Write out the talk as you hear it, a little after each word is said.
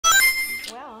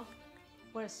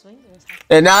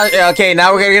And now, okay,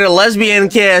 now we're gonna get a lesbian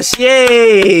kiss.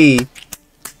 Yay!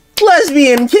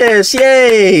 Lesbian kiss.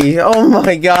 Yay! Oh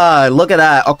my god, look at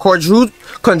that. A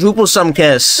quadruple some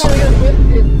kiss.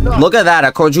 Look at that,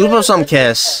 a quadruple some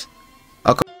kiss.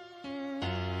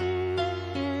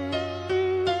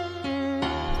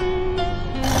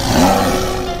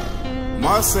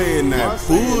 My saying that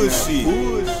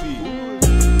bullshit.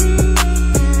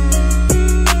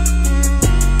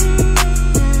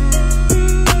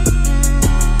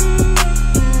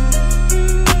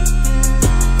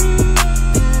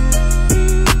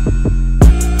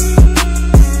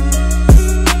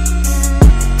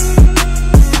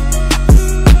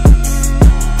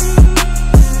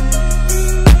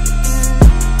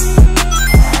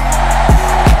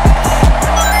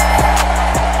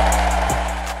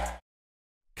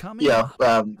 Yeah,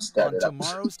 on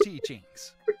tomorrow's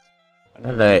teachings.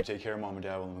 I know take care of mom and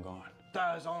dad while I'm gone.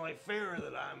 That is only fair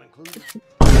that I'm included.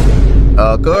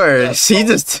 Of course, he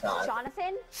just.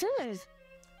 Jonathan? Sis,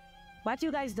 what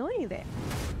you guys doing there?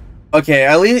 Okay,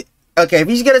 at least. Okay, if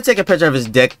he's gonna take a picture of his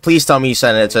dick, please tell me you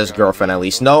sent it to his girlfriend at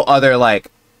least. No other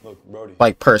like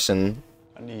person.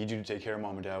 I need you to take care of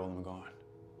mom and dad while I'm gone.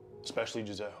 Especially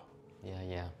Giselle.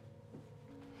 Yeah.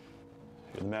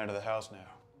 You're the man of the house now.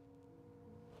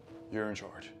 You're in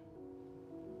charge.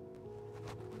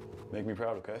 Make me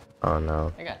proud, okay? Oh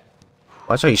no. Okay.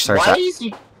 Watch how you start. Why is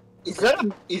he?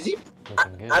 Is he?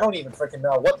 I don't even freaking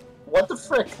know. What the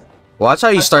frick? Watch how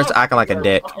you start acting like a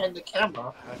dick. Behind the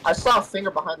camera. I saw a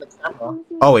finger behind the camera.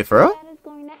 Oh wait, for real?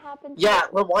 Yeah,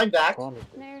 rewind back.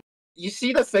 You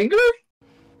see the finger?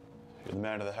 You're the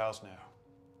man of the house now.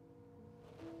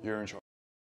 You're in charge.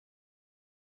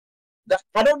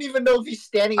 I don't even know if he's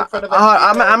standing in front of.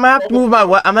 I'm gonna have to move my.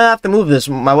 I'm gonna have to move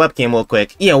my webcam real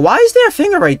quick. Yeah, why is there a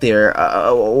finger right there?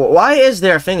 Why is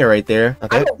there a finger right there?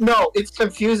 Okay. I don't know. It's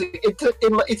confusing.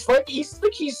 It's like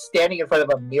he's standing in front of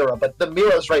a mirror, but the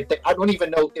mirror's right there. I don't even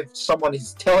know if someone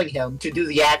is telling him to do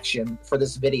the action for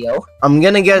this video. I'm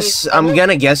gonna guess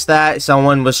that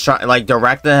someone was trying, like,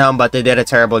 directing him, but they did a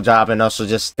terrible job and also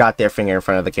just got their finger in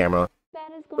front of the camera.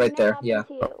 Right there. Yeah.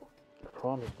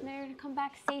 Promise. They're gonna come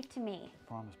back safe to me.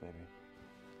 Promise, baby.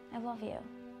 I love you.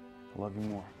 I love you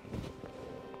more.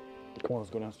 Come on,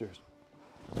 let's go downstairs.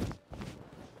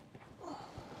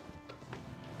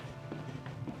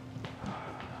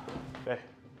 Hey.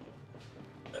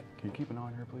 Can you keep an eye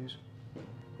on her, please? I'm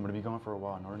gonna be gone for a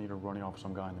while, and I don't need her running off with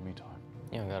some guy in the meantime.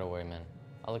 You don't gotta worry, man.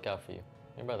 I'll look out for you.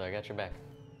 Your brother, I got your back.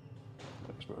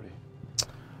 Thanks, Brody.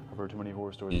 I've heard too many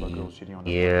horror stories about girls cheating on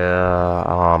their Yeah,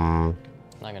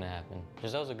 Not gonna happen.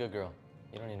 Giselle's a good girl.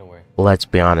 You don't need to worry. let's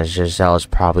be honest, Giselle's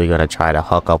probably gonna try to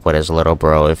hook up with his little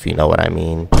bro, if you know what I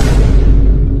mean.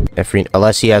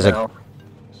 Unless he has a.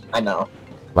 I know.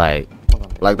 Like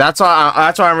that's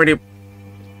why I'm really.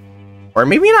 Or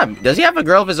maybe not. Does he have a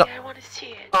girl of his own? I want to see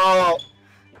it. Oh.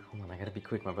 Come on, I gotta be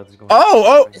quick. My brother's going.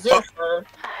 Is it her?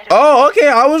 Oh, okay,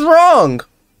 I was wrong.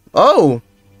 Oh.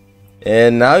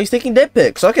 And now he's taking dick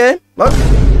pics. Okay.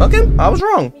 Okay, I was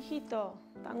wrong.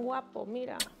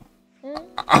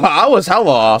 I was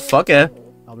hella off. Okay.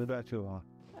 I'll be back too long.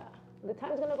 The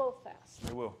time's gonna go fast.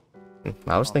 It will.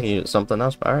 I was thinking something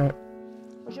else, but alright.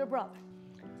 Where's your brother?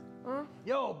 Huh?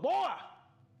 Yo, boy!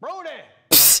 Brody!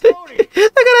 Look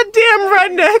at that damn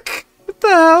redneck. What the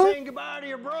hell? Saying goodbye to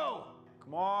your bro!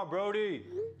 Come on, Brody.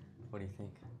 What do you think?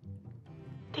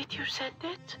 Did you send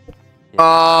it?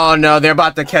 Oh no, they're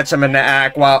about to catch him in the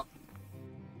act while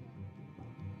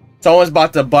someone's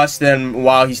about to bust in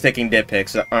while he's taking dick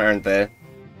pics, aren't they?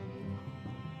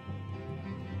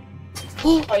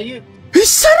 Are you? He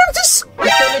sent him to.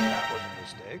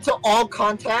 To all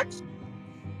contacts?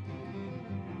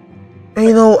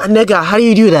 Hey, no, nigga, how do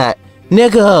you do that,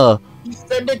 nigga? You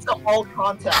send it to all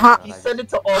contacts. You send it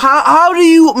to all. How do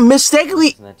you mistakenly?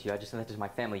 I sent that to you. I just sent that to my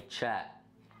family chat.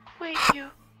 Wait, you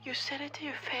sent it to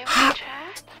your family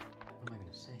chat? What am I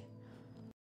gonna say?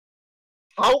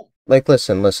 How? Like,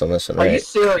 listen, Are right? you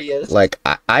serious? Like,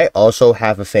 I also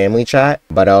have a family chat,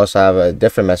 but I also have a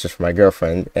different message for my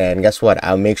girlfriend. And guess what?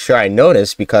 I'll make sure I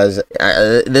notice because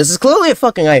this is clearly a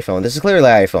fucking iPhone. This is clearly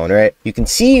an iPhone, right? You can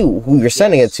see who you're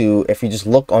sending it to if you just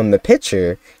look on the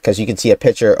picture, because you can see a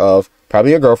picture of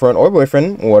probably your girlfriend or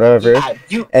boyfriend, or whatever.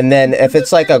 Yeah, and then if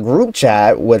it's like a group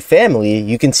chat with family,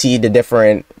 you can see the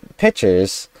different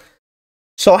pictures.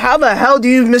 So how the hell do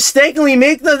you mistakenly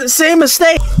make the same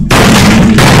mistake?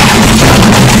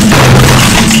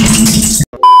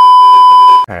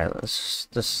 Alright, let's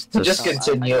just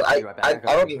continue. I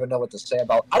don't even know what to say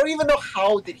about. I don't even know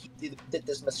how did he did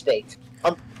this mistake.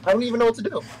 I don't even know what to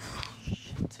do.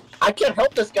 I can't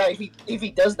help this guy if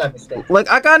he does that mistake. Like,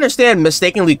 I can understand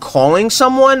mistakenly calling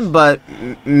someone, but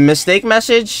mistake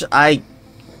message,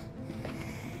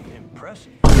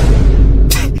 Impressive.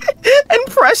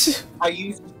 Impressive. Are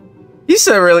you? You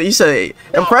said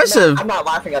No, impressive. I'm not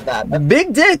laughing at that.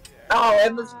 Big dick. Oh,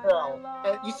 and this girl.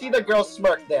 And you see the girl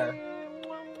smirk there.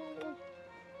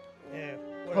 Yeah,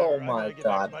 Oh whatever, I my gotta get back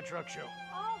God. to my truck show.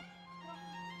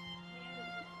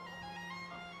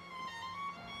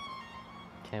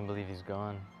 Can't believe he's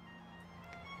gone.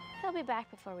 He'll be back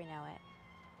before we know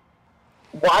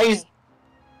it. Why is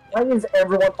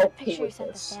everyone I'm okay sure you with sent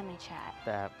the this? family chat.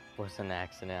 That was an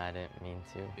accident. I didn't mean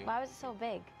to. Why was it so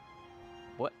big?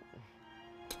 What?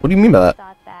 What do you mean by I that?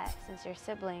 thought that since you're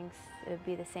siblings, it would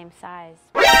be the same size.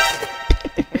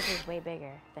 Yours is way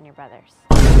bigger than your brother's.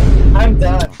 I'm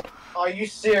done. Are you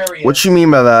serious? What you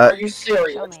mean by Are that? you Show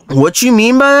serious? me, What you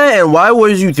mean by that? And why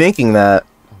was you thinking that?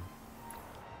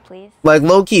 please. Like,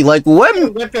 low key, like, what?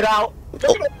 Whip it out. They're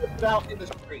gonna whip it out in the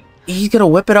street. He's gonna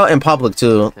whip it out in public,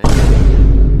 too. Okay.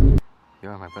 You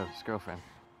are my brother's girlfriend.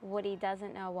 What he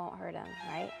doesn't know won't hurt him,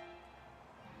 right?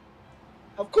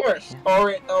 Of course.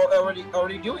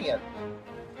 Already doing it.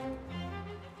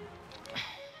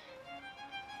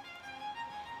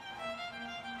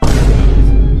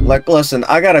 Like, listen,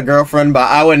 I got a girlfriend, but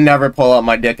I would never pull out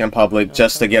my dick in public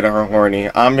just to get her horny.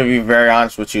 I'm gonna be very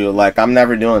honest with you. Like, I'm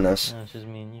never doing this. No, it's just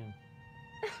me and you.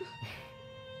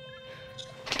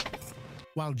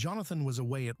 While Jonathan was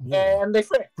away at war, And they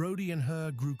frick. Brody and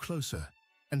her grew closer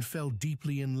and fell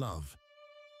deeply in love.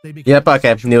 They became Yep,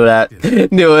 okay, knew that.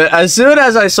 Knew it. As soon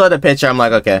as I saw the picture, I'm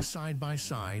like, okay. side by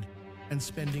side and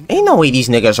spending Ain't no way these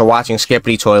niggas are watching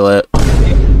Skippity Toilet.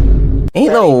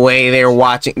 Ain't no way they're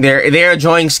watching. They're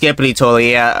enjoying Skippity Toilet.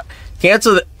 Yeah,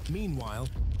 cancel the. Meanwhile,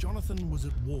 Jonathan was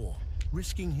at war,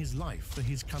 risking his life for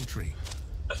his country.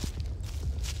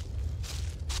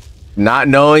 Not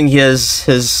knowing his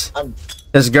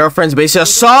girlfriend's basically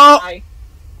assault.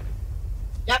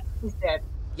 Yep, he's dead.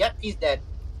 Yep, he's dead.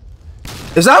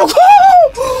 Is that?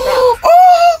 Oh!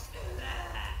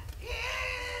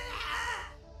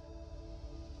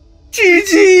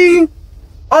 GG.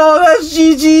 Oh, that's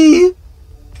GG.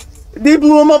 They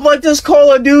blew him up like this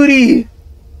Call of Duty.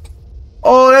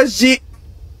 Oh, that's G.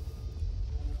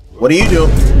 What do you do?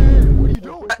 What are you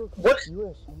doing? What?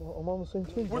 I'm on the same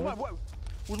team. Where's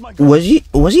my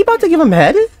Was he about to give him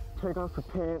head? Take off your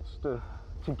pants to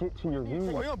get to your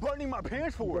unit. What are you buttoning my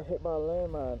pants for? I got hit by a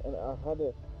landmine, and I had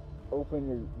to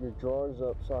open your drawers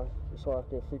up so I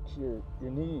could fix your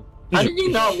knee. How did you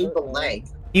not leave the leg?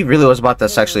 He really was about to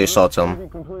sexually assault To him. be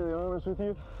completely honest with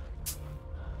you,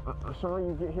 I saw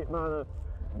you get hit by the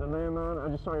landmine. I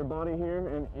just saw your body here,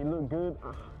 and you look good.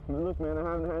 Look, man, I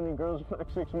haven't had any girls in like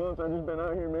 6 months. I just been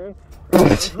out here, man. I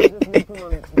just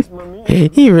need my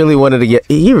meat. He really wanted to get.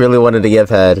 He really wanted to give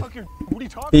head. What are you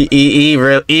talking He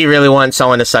really wanted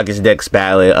someone to suck his dick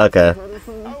badly. Okay. about?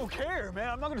 I don't care, man.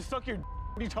 I'm not gonna suck your.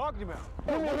 What are you talking about?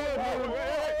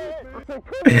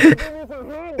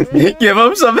 Give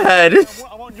him some head.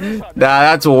 I'm on your side. Nah,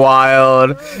 that's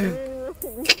wild.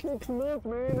 6 months,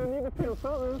 man. I need to feel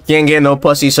something. Can't get no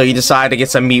pussy, so you decide to get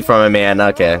some meat from a man.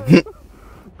 Okay. Give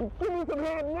me some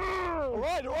head now. All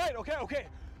right, okay.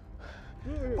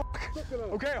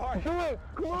 Okay, all right.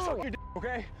 Come on. Suck your dick,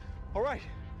 okay? All right.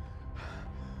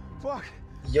 Fuck.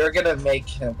 You're gonna make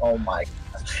him. Oh my.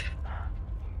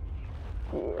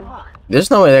 There's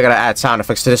no way they're gonna add sound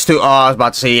effects to this too. Oh, I was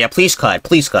about to say, yeah, please cut,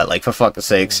 like for fuck's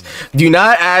sakes. Do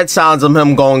not add sounds of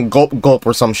him going gulp gulp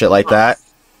or some shit like that.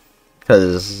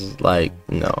 Cause like,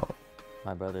 no.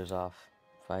 My brother's off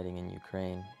fighting in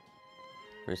Ukraine,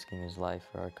 risking his life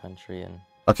for our country, and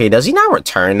Okay, does he not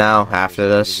return now after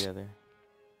this? together.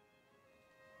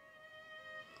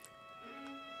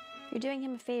 You're doing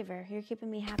him a favor. You're keeping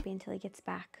me happy until he gets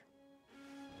back.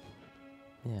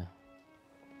 Yeah.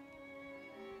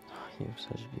 You have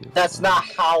such beautiful. That's not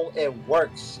how it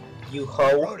works, you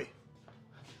hoe. Brody.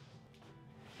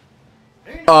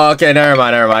 Oh, okay, never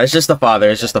mind. It's just the father.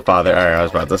 Alright, I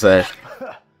was about to say.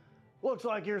 Looks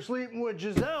like you're sleeping with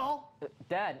Giselle.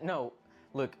 Dad, no.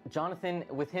 Look, Jonathan,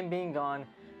 with him being gone,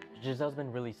 Giselle's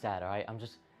been really sad, alright? I'm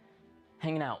just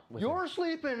hanging out with You're her.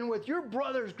 sleeping with your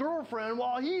brother's girlfriend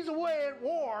while he's away at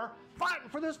war, fighting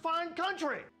for this fine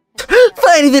country.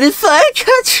 Fighting in a fine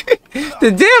country.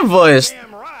 The damn voice.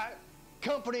 Damn right.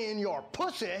 Company in your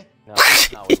pussy. No,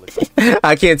 that's not what it looks like.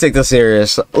 I can't take this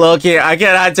serious. Loki, I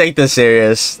cannot take this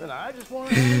serious. And I just want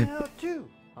to hang out too.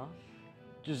 Huh?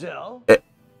 Giselle, Eh.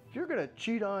 if you're gonna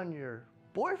cheat on your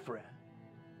boyfriend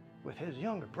with his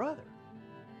younger brother,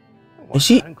 then why Is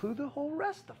she- not include the whole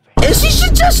rest of the family? Is she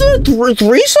just a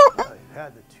threesome?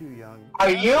 had the two young. Are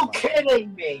you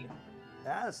kidding me?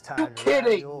 That's You Tiger.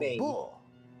 kidding me? Bull.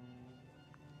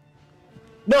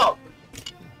 No.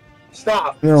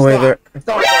 Stop. No way there.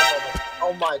 Stop.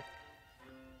 Oh my.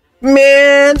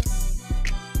 Man.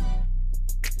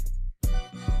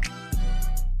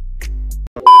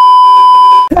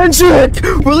 Hendrik,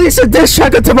 release a diss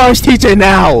track of tomorrow's teacher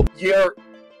now. You're.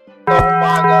 Oh my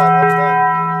god.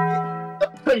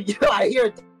 I'm done. Yeah, I hear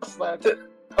it.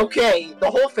 Okay,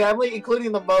 the whole family,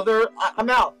 including the mother, I'm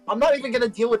out. I'm not even gonna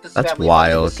deal with this That's family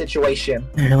wild. situation.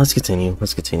 Alright, let's continue.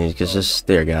 Let's continue, because just,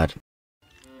 dear God.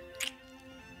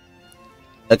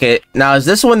 Okay, now is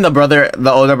this when the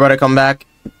older brother comes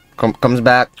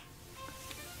back?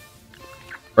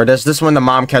 Or does this when the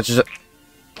mom catches it?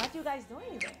 What you guys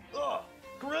doing there?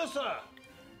 Carissa.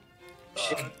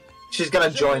 She's gonna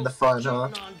join the fun, huh?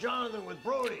 On Jonathan with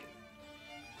Brody.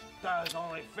 That is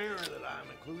only fair that I'm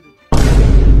included.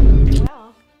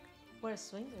 Well, we're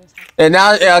swingers. And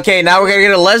now, okay, now we're gonna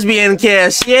get a lesbian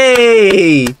kiss.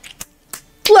 Yay!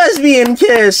 Lesbian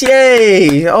kiss.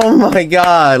 Yay! Oh my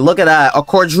God! Look at that. A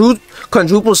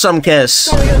quadruple sum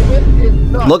kiss.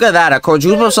 Look at that. A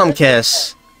quadruple sum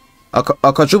kiss. A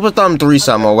quadruple thumb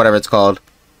threesome or whatever it's called.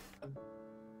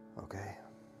 Okay.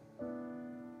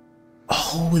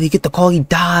 Oh, they get the call. He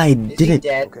died. Didn't?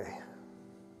 Okay.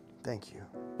 Thank you.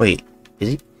 Wait. Is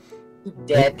he?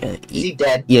 Dead. Is he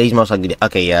dead? Yeah, he's most likely dead.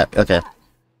 Okay, yeah, okay.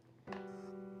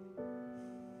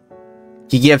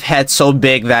 He gave head so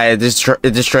big that it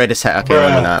destroyed his head. Okay,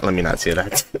 let me not see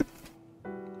that.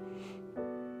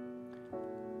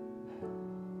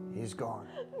 He's gone.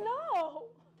 No.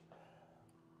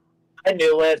 I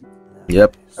knew it.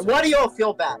 Yep. And why do y'all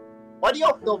feel bad? Why do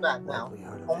y'all feel bad now?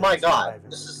 Oh my God,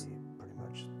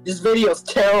 this video is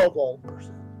terrible.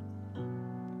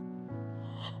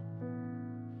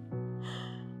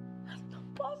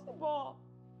 Possible.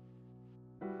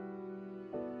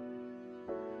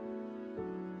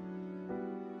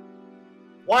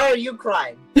 Why are you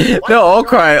crying? They're all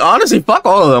crying. Honestly, fuck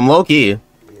all of them, low key.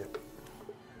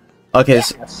 Okay,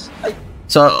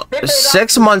 so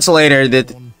 6 months later,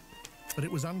 but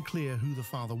it was unclear who the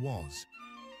father was,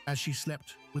 as she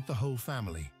slept with the whole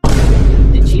family.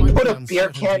 Did she put a beer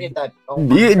can in that? Oh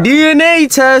DNA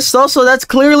test. Also, that's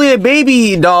clearly a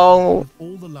baby doll.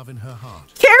 All the love in her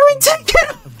heart. Karen, take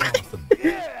it.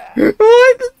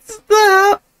 What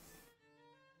the?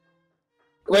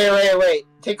 Wait.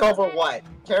 Take over what?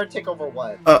 Karen, take over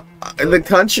what? The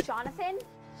country. Jonathan?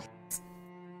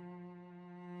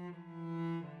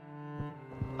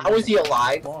 How is he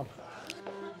alive?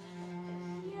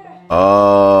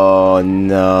 Oh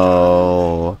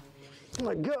no. Oh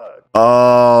my God.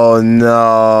 Oh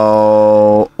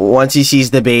no. Once he sees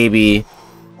the baby.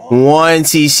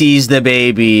 Once he sees the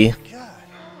baby.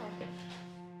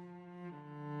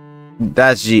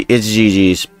 It's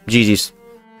GG's. GG's.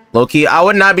 Low-key, I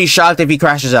would not be shocked if he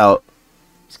crashes out.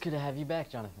 It's good to have you back,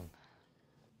 Jonathan.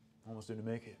 Almost didn't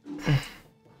make it.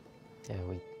 Yeah,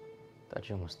 we thought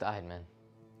you almost died, man.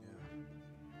 Yeah.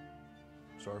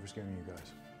 Sorry for scaring you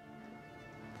guys.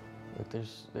 Look,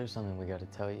 there's something we gotta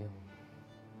tell you.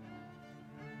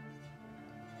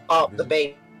 Oh, the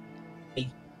baby.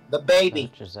 The baby.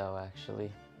 Not Giselle, actually.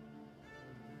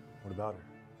 What about her?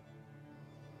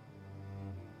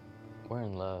 We're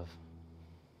in love.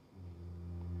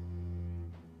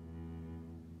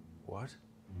 What?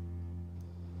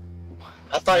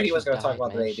 I thought he was gonna talk died,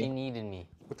 about the man. baby. She needed me.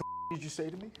 What the did you say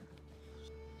to me?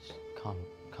 Calm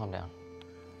down.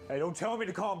 Hey, don't tell me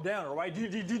to calm down, alright? Do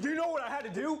you know what I had to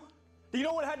do? Do you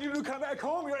know what I had to do to come back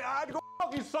home? I had to go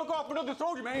fucking suck off another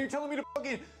soldier, man. You're telling me to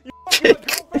fucking... You fucking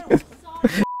my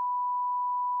girlfriend?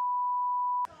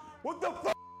 What the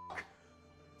fuck?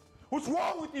 What's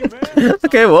wrong with you, man?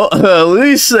 Okay, well, at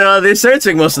least they're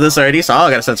censoring most of this already, so I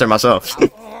gotta censor myself.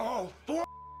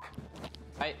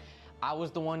 I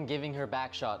was the one giving her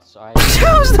back shots, alright?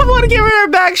 I was the one giving her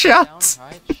back shots!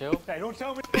 Alright, chill. Hey, don't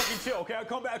tell me to fucking chill, okay? I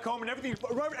come back home and everything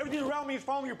around me is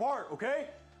falling apart, okay?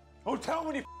 Don't tell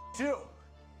me to chill.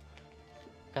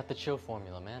 Got the chill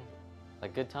formula, man.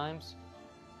 Like good times?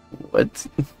 What?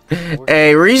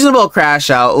 A reasonable crash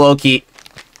out, Loki.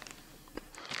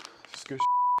 It's good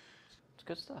It's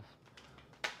good stuff.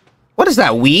 What is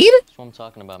that, weed? That's what I'm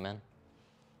talking about, man.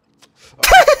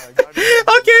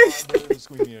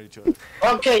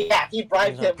 Okay, yeah, he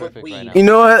bribed him with weed. You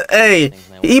know what? Hey,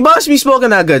 he must be smoking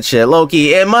that good shit,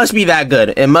 Loki. It must be that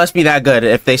good. It must be that good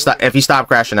if he stopped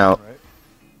crashing out.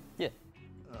 Yeah.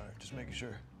 Alright, just making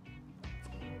sure.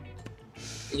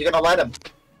 You're gonna let him.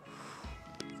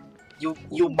 You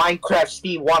Minecraft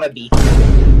Steve wannabe.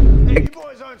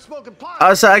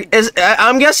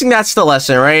 I'm guessing that's the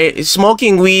lesson, right?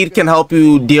 Smoking weed can help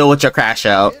you deal with your crash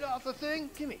out.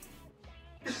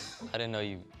 I didn't know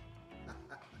you.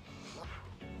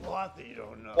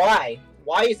 Why?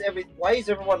 Why is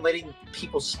everyone letting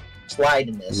people slide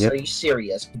in this? Yep. Are you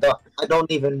serious? I don't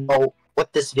even know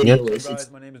what this video is.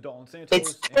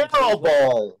 It's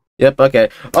terrible. Yep, okay.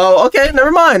 Oh, okay,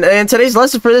 never mind. And today's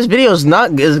lesson for this video is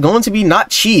going to be not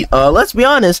cheat. Let's be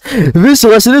honest. This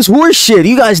lesson is horse shit.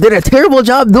 You guys did a terrible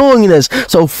job doing this.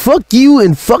 So fuck you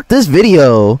and fuck this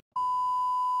video.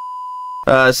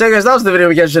 So guys, that was the video.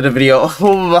 We get to the video.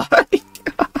 Oh my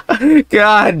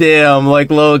god damn,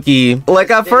 like Loki. Like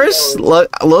at first,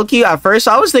 Loki. At first,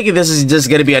 I was thinking this is just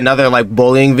gonna be another like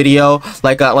bullying video.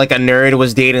 Like a nerd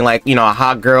was dating like a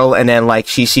hot girl, and then like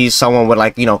she sees someone with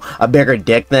like a bigger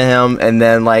dick than him, and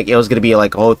then like it was gonna be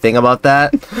like a whole thing about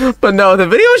that. But no, the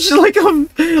video is just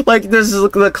like this is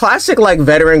the classic like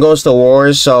veteran goes to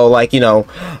war. So like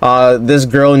this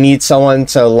girl needs someone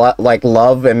to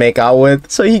love and make out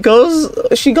with. So she goes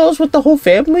with the whole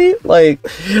family. Like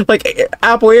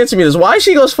Apple, answer me this. Why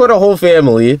she goes for the whole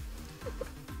family?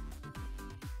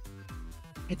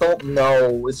 I don't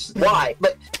know. It's why,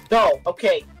 but no.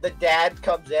 Okay, the dad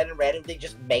comes in and randomly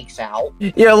just makes out.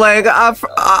 Yeah, like okay,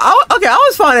 I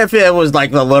was fine if it was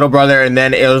like the little brother and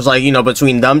then it was like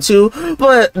between them two,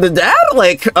 but the dad,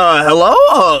 like hello,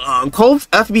 Cold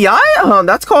FBI,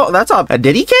 that's a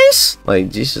Diddy case. Like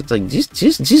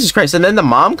Jesus Christ. And then the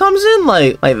mom comes in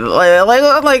like are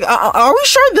we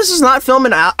sure this is not filmed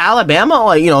in Alabama,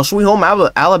 like Sweet Home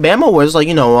Alabama, where it's like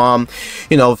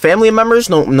family members,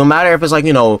 no matter if it's like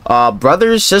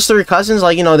brothers, sister, cousins,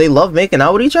 like they love making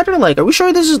out with each other. Like, are we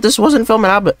sure this wasn't filmed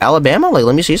in Alabama? Like,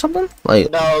 let me see something.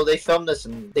 Like, no, they filmed this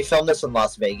in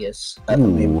Las Vegas. I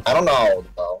don't know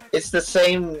though. It's the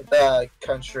same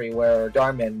country where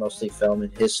Darman mostly filmed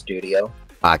in his studio.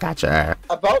 I gotcha.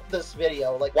 About this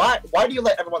video, like why do you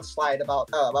let everyone slide about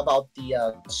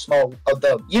the smoke of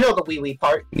the the wee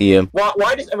part? Yeah.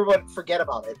 Why does everyone forget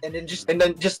about it and then just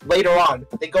later on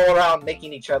they go around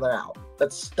making each other out?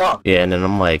 That's dumb. Yeah, and then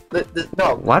I'm like,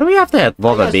 no. Why do we have to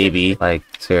involve a baby? Like,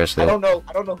 seriously. I don't know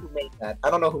who made that. I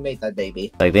don't know who made that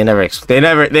baby. Like they never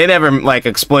like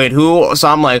explained who. So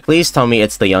I'm like, please tell me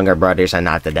it's the younger brothers and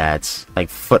not the dads. Like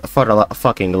for the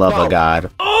fucking love of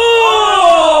God.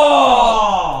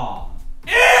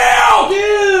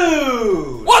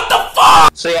 Ew! What the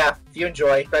fuck? So yeah, if you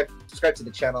enjoy, subscribe to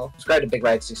the channel, subscribe to Big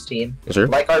Ride 16, yes, sir.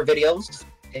 Like our videos,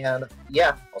 and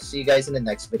yeah, I'll see you guys in the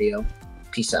next video.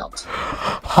 Peace out.